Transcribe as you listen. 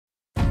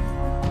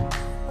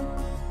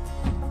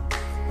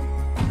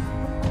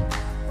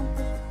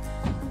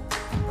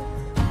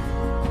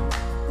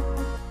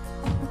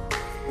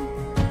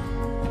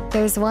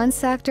There's one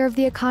sector of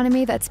the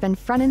economy that's been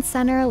front and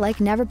center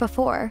like never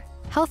before: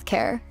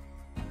 healthcare.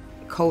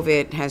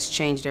 COVID has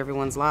changed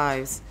everyone's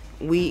lives.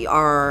 We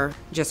are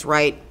just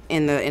right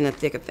in the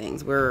thick of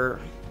things. We're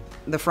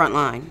the front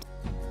line.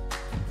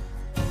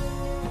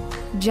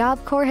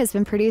 Job Corps has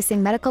been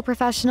producing medical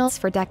professionals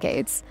for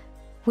decades,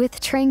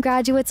 with trained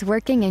graduates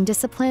working in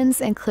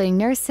disciplines including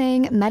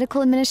nursing,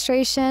 medical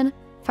administration,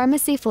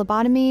 pharmacy,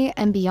 phlebotomy,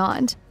 and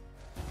beyond.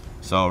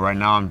 So right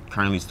now I'm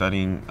currently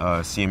studying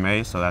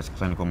CMA, so that's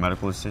Clinical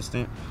Medical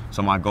Assistant.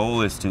 So my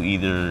goal is to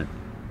either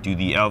do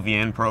the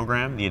LVN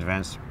program, the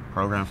advanced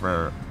program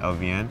for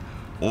LVN,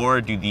 or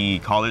do the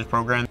college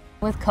program.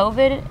 With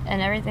COVID and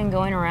everything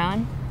going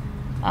around,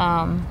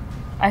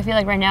 I feel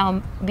like right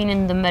now being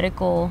in the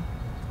medical,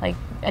 like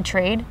a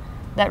trade,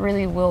 that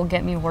really will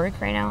get me work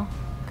right now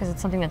because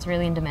it's something that's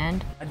really in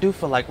demand. I do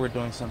feel like we're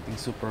doing something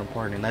super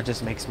important, and that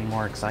just makes me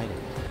more excited.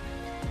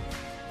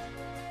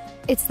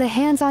 It's the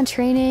hands-on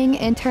training,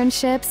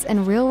 internships,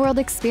 and real-world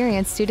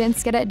experience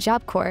students get at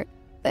Job Corps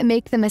that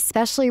make them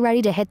especially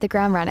ready to hit the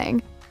ground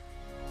running.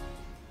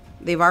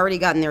 They've already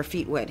gotten their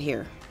feet wet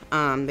here.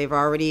 They've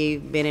already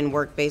been in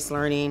work-based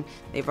learning.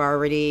 They've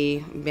already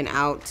been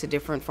out to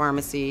different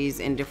pharmacies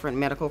and different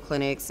medical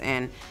clinics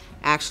and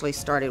actually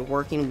started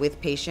working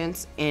with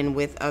patients and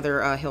with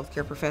other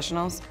healthcare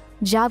professionals.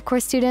 Job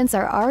Corps students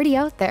are already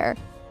out there,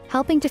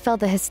 helping to fill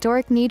the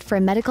historic need for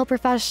medical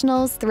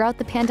professionals throughout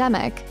the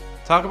pandemic.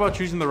 Talk about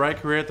choosing the right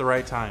career at the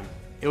right time.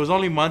 It was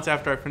only months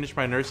after I finished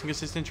my nursing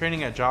assistant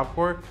training at Job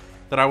Corps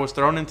that I was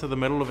thrown into the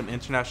middle of an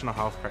international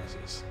health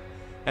crisis.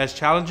 As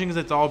challenging as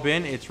it's all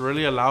been, it's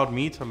really allowed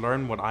me to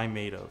learn what I'm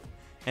made of.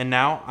 And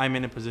now I'm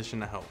in a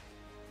position to help.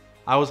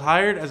 I was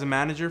hired as a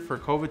manager for a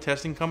COVID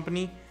testing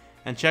company,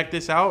 and check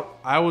this out,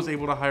 I was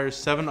able to hire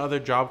 7 other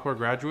Job Corps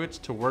graduates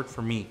to work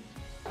for me.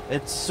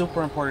 It's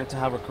super important to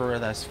have a career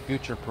that's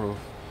future-proof,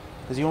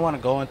 because you don't want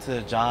to go into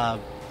a job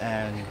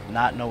and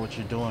not know what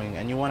you're doing,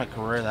 and you want a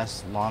career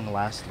that's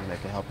long-lasting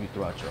that can help you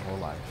throughout your whole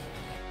life.